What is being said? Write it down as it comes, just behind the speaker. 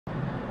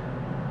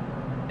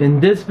In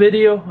this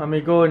video, I'm going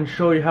to go and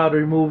show you how to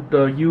remove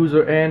the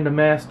user and the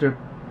master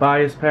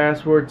BIOS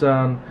passwords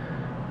on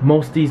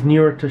most of these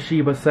newer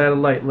Toshiba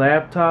Satellite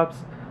laptops.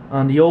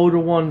 On the older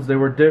ones, they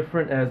were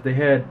different, as they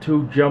had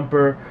two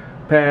jumper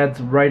pads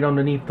right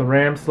underneath the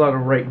RAM slot or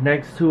right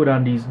next to it.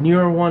 On these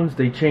newer ones,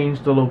 they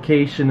changed the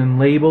location and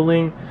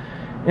labeling.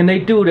 And they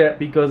do that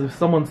because if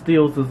someone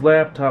steals this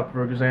laptop,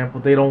 for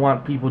example, they don't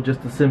want people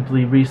just to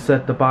simply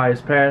reset the BIOS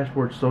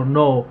password. So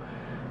no,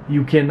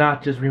 you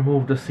cannot just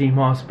remove the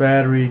CMOS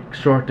battery,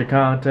 short the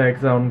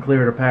contacts out, and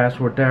clear the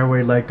password that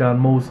way like on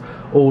most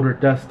older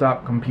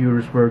desktop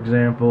computers, for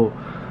example.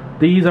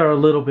 These are a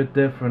little bit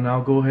different.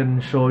 I'll go ahead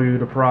and show you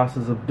the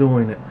process of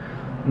doing it.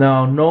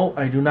 Now, no,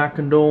 I do not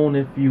condone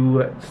if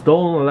you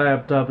stole a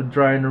laptop and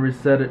trying to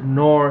reset it,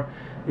 nor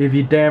if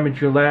you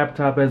damage your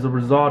laptop as a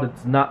result.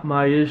 It's not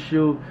my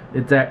issue.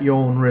 It's at your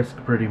own risk,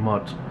 pretty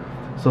much.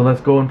 So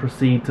let's go and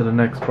proceed to the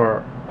next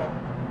part.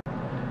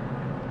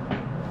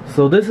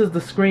 So this is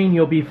the screen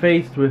you'll be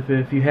faced with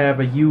if you have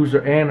a user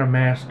and a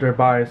master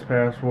BIOS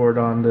password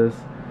on this.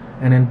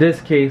 And in this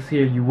case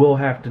here, you will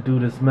have to do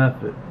this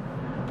method.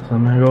 So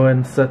I'm going to go ahead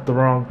and set the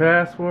wrong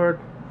password.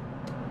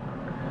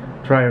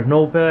 Try a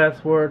no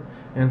password,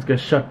 and it's going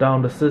to shut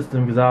down the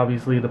system because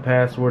obviously the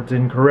password's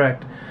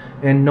incorrect.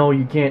 And no,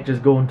 you can't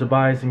just go into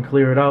BIOS and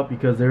clear it out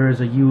because there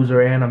is a user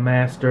and a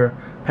master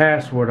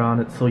password on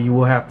it, so you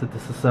will have to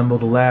disassemble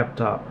the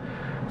laptop.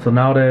 So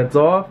now that it's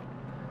off,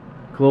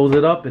 close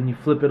it up and you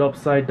flip it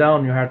upside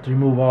down. You'll have to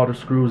remove all the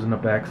screws in the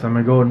back. So I'm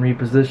going to go and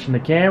reposition the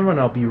camera, and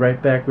I'll be right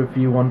back with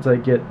you once I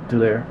get to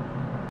there.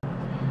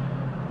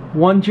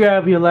 Once you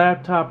have your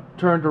laptop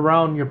turned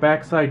around, your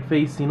backside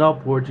facing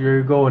upwards,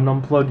 you're going to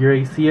unplug your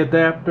AC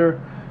adapter.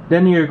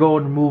 Then you're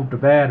going to remove the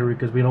battery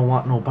because we don't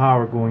want no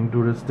power going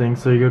through this thing.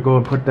 So you're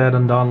going to put that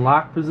in the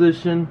unlock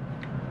position,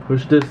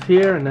 push this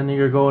here, and then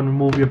you're going to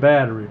remove your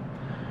battery.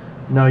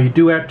 Now you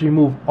do have to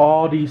remove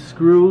all these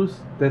screws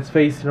that's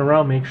facing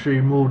around. Make sure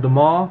you remove them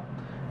all,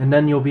 and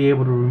then you'll be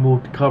able to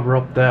remove the cover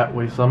up that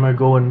way. So I'm going to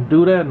go and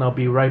do that, and I'll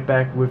be right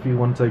back with you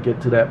once I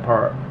get to that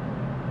part.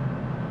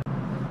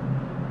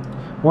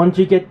 Once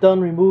you get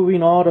done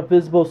removing all the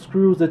visible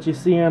screws that you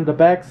see on the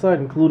backside,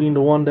 including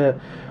the one that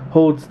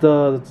holds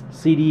the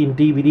CD and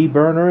DVD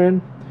burner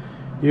in,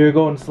 you're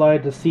going to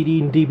slide the CD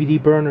and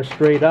DVD burner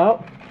straight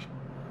out.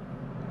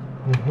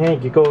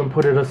 You go and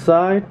put it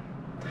aside.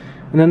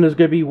 And then there's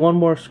going to be one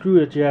more screw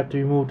that you have to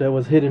remove that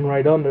was hidden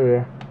right under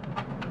there.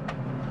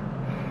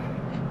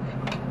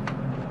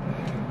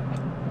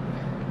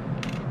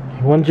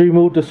 Once you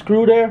remove the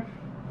screw there,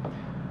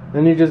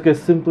 then you're just going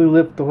to simply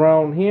lift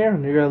around here,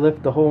 and you're going to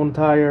lift the whole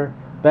entire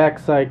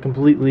backside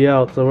completely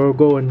out. So we'll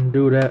go ahead and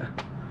do that.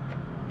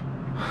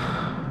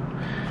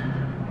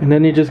 And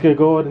then you're just going to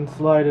go ahead and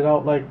slide it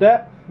out like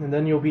that, and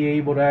then you'll be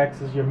able to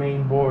access your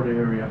main board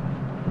area.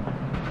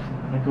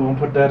 I'm going to go and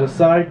put that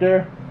aside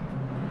there.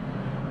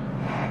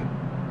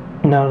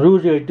 Now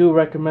usually I do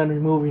recommend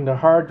removing the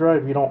hard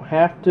drive. You don't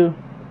have to,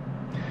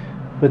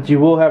 but you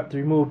will have to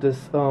remove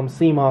this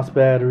CMOS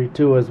battery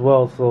too as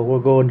well. So we'll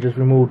go and just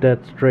remove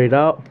that straight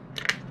out.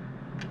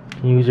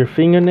 You can use your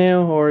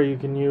fingernail, or you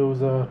can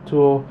use a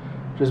tool.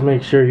 Just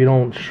make sure you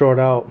don't short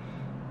out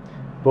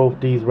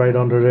both these right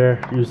under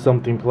there. Use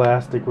something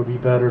plastic, would be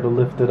better to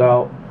lift it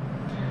out.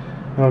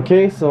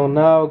 Okay, so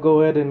now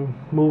go ahead and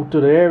move to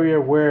the area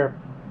where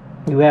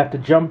you have the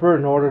jumper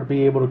in order to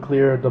be able to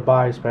clear the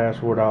BIOS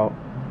password out.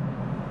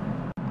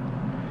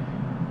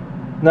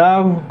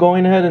 Now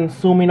going ahead and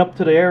zooming up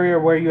to the area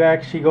where you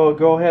actually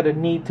go ahead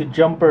and need to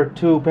jumper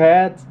two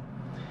pads.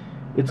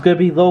 It's going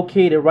to be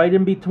located right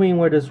in between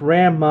where this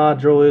RAM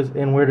module is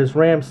and where this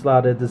RAM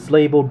slot is. It's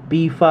labeled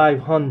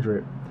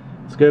B500.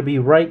 It's going to be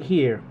right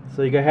here.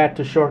 So you're going to have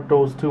to short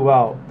those two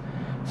out.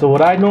 So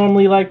what I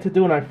normally like to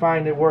do, and I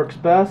find it works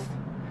best,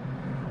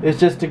 is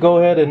just to go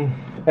ahead and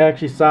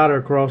actually solder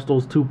across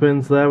those two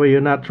pins. That way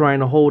you're not trying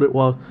to hold it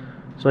while.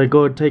 So I go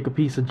ahead and take a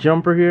piece of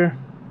jumper here.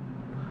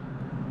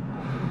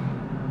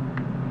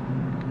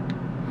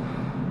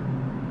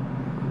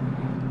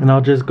 And I'll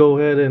just go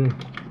ahead and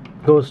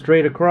go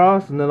straight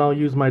across, and then I'll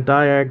use my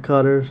diag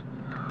cutters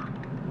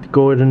to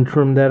go ahead and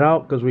trim that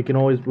out, because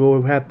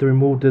we'll have to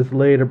remove this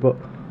later. But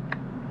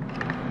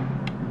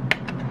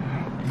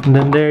and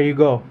then there you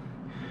go,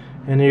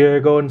 and you're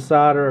gonna go and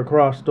solder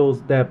across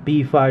that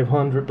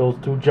B500, those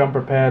two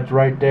jumper pads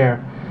right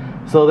there.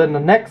 So then the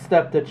next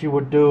step that you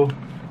would do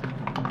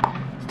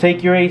is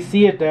take your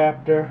AC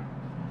adapter.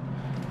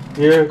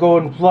 You're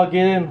going to plug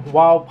it in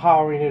while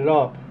powering it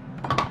up,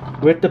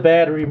 with the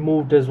battery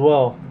removed as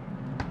well.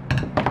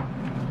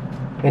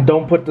 And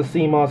don't put the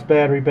CMOS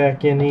battery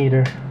back in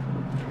either.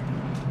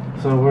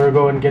 So we're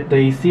going to get the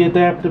AC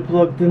adapter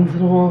plugged into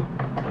the wall.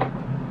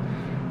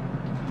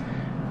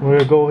 We're going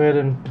to go ahead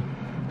and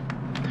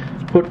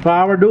put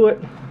power to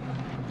it.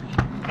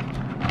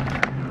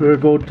 We're going to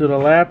go to the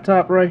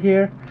laptop right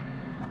here.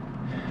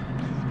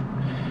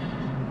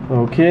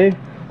 Okay.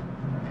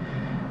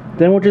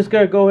 Then we're just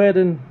going to go ahead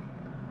and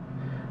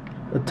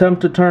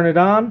attempt to turn it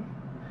on.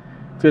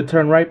 It's going to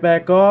turn right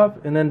back off,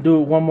 and then do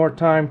it one more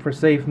time for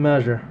safe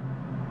measure.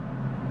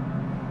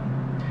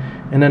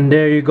 And then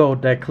there you go,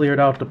 that cleared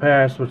out the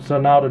password.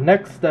 So now the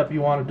next step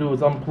you want to do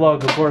is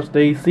unplug, of course, the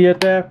AC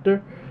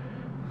adapter.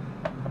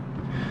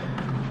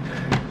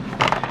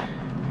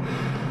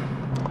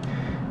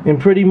 And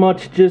pretty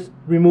much just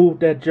remove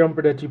that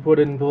jumper that you put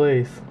in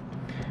place.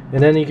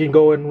 And then you can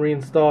go and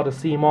reinstall the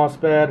CMOS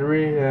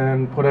battery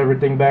and put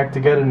everything back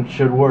together, and it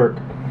should work.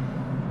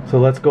 So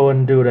let's go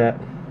and do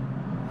that.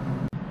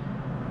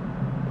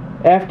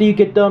 After you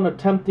get done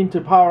attempting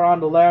to power on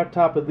the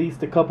laptop at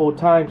least a couple of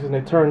times and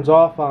it turns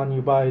off on you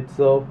by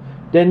itself,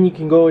 then you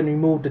can go and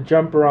remove the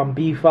jumper on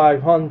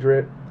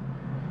B500.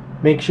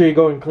 Make sure you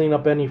go and clean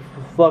up any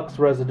flux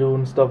residue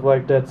and stuff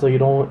like that so you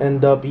don't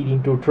end up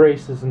eating through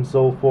traces and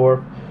so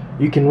forth.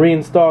 You can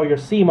reinstall your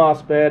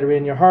CMOS battery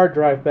and your hard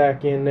drive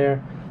back in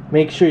there.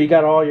 Make sure you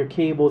got all your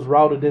cables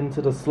routed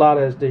into the slot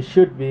as they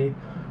should be,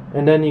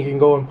 and then you can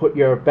go and put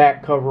your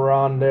back cover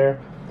on there.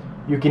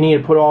 You can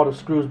either put all the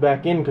screws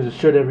back in because it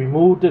should have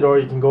removed it, or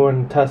you can go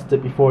and test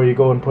it before you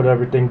go and put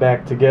everything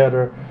back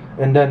together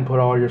and then put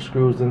all your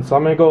screws in. So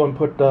I'm going to go and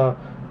put the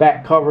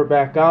back cover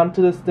back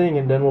onto this thing,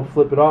 and then we'll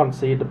flip it on and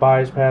see if the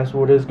BIOS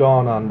password is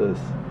gone on this.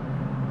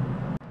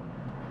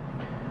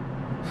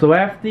 So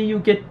after you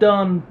get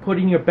done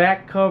putting your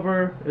back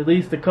cover, at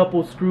least a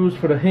couple screws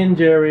for the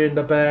hinge area in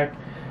the back,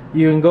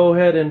 you can go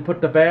ahead and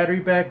put the battery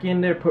back in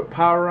there, put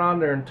power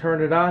on there and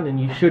turn it on, and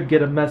you should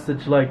get a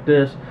message like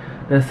this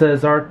that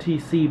says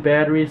RTC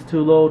battery is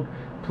too low,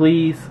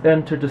 please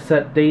enter the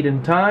set date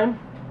and time.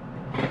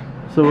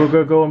 So we're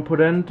going to go and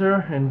put enter,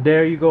 and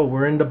there you go,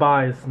 we're in the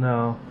BIOS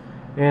now.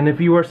 And if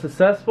you were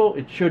successful,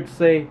 it should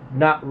say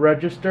not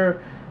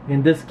register.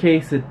 In this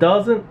case it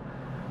doesn't,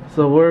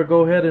 so we'll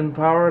go ahead and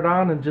power it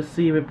on and just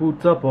see if it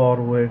boots up all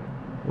the way.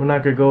 We're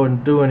not going to go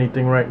and do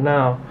anything right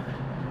now.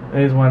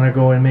 I just want to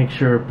go and make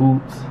sure it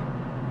boots.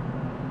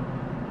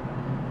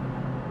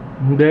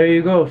 And there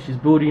you go, she's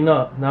booting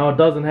up. Now it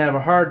doesn't have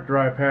a hard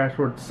drive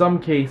password. In some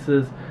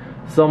cases,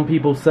 some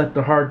people set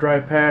the hard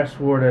drive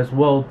password as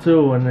well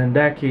too, and in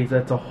that case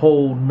that's a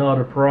whole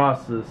nother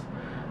process,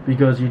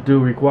 because you do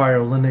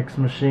require a Linux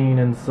machine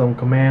and some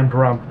command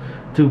prompt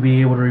to be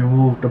able to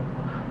remove the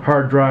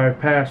hard drive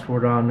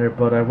password on there,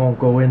 but I won't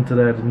go into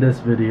that in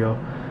this video.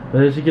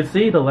 But as you can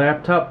see, the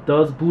laptop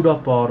does boot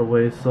up all the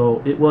way,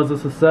 so it was a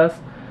success.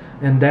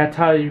 And that's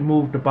how you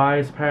remove the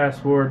BIOS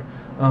password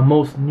on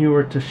most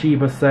newer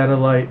Toshiba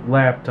Satellite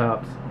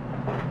laptops.